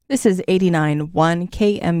This is 89.1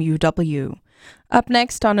 KMUW. Up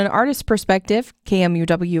next on An Artist Perspective,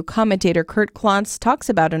 KMUW commentator Kurt Klontz talks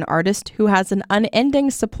about an artist who has an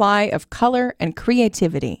unending supply of color and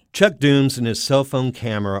creativity. Chuck Dooms and his cell phone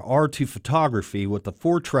camera are to photography what the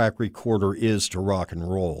 4-track recorder is to rock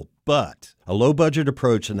and roll. But a low-budget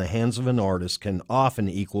approach in the hands of an artist can often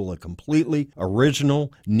equal a completely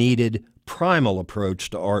original, needed, primal approach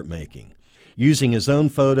to art making. Using his own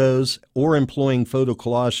photos or employing photo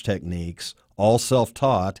collage techniques, all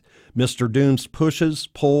self-taught, Mr. Dooms pushes,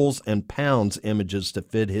 pulls, and pounds images to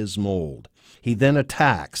fit his mold. He then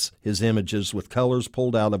attacks his images with colors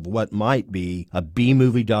pulled out of what might be a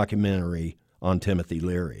B-movie documentary on Timothy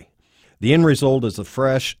Leary. The end result is a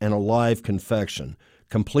fresh and alive confection,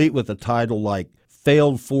 complete with a title like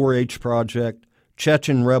Failed 4-H Project,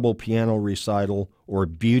 Chechen Rebel Piano Recital, or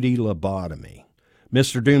Beauty Lobotomy.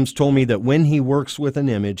 Mr. Dooms told me that when he works with an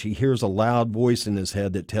image, he hears a loud voice in his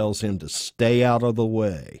head that tells him to stay out of the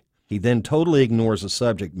way. He then totally ignores the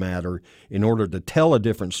subject matter in order to tell a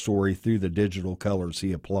different story through the digital colors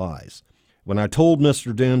he applies. When I told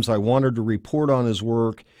Mr. Dooms I wanted to report on his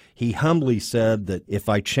work, he humbly said that if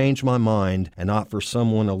I changed my mind and opt for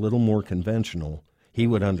someone a little more conventional, he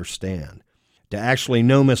would understand. To actually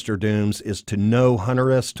know Mr. Dooms is to know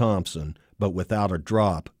Hunter S. Thompson, but without a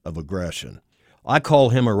drop of aggression. I call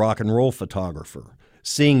him a rock and roll photographer.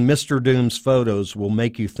 Seeing Mr. Dooms' photos will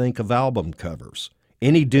make you think of album covers.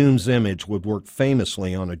 Any Dooms image would work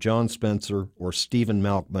famously on a John Spencer or Stephen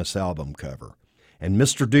Malkmus album cover. And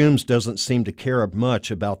Mr. Dooms doesn't seem to care much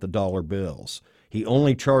about the dollar bills. He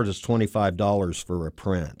only charges $25 for a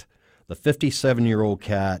print. The 57-year-old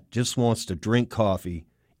cat just wants to drink coffee,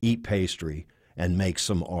 eat pastry, and make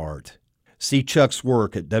some art. See Chuck's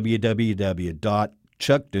work at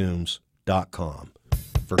www.chuckdooms.com.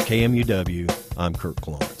 For KMUW, I'm Kurt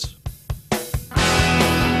Klontz.